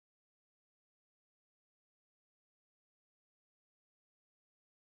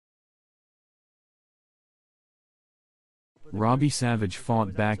Robbie Savage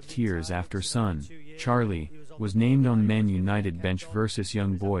fought back tears after son, Charlie, was named on Man Utd bench versus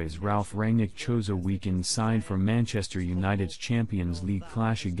Young Boys. Ralf Rangnick chose a weekend side for Manchester United's Champions League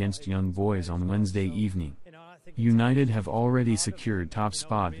clash against Young Boys on Wednesday evening. United have already secured top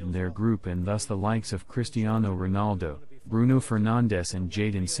spot in their group, and thus the likes of Cristiano Ronaldo, Bruno Fernandes and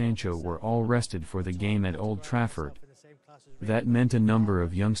Jadon Sancho were all rested for the game at Old Trafford. That meant a number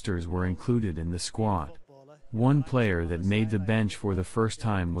of youngsters were included in the squad. One player that made the bench for the first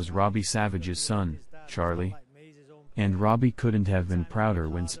time was Robbie Savage's son, Charlie. And Robbie couldn't have been prouder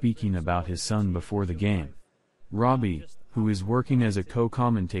when speaking about his son before the game. Robbie, who is working as a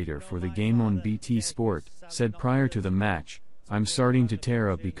co-commentator for the game on BT Sport, said prior to the match, "I'm starting to tear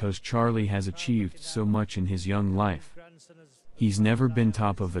up because Charlie has achieved so much in his young life. He's never been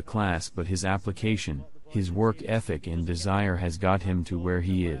top of the class, but his application, his work ethic and desire has got him to where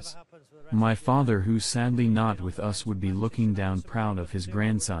he is. My father, who's sadly not with us, would be looking down proud of his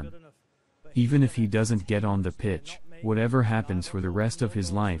grandson. Even if he doesn't get on the pitch, whatever happens for the rest of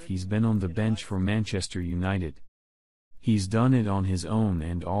his life, he's been on the bench for Manchester United. He's done it on his own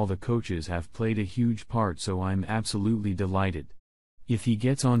and all the coaches have played a huge part, so I'm absolutely delighted. If he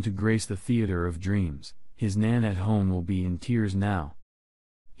gets on to grace the theater of dreams, his nan at home will be in tears now.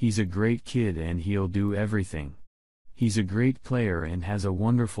 He's a great kid and he'll do everything. He's a great player and has a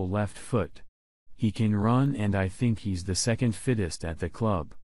wonderful left foot. He can run and I think he's the second fittest at the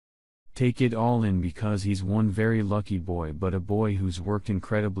club. Take it all in because he's one very lucky boy, but a boy who's worked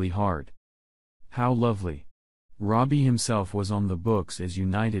incredibly hard. How lovely." Robbie himself was on the books as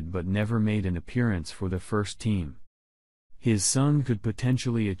United but never made an appearance for the first team. His son could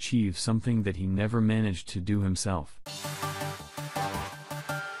potentially achieve something that he never managed to do himself.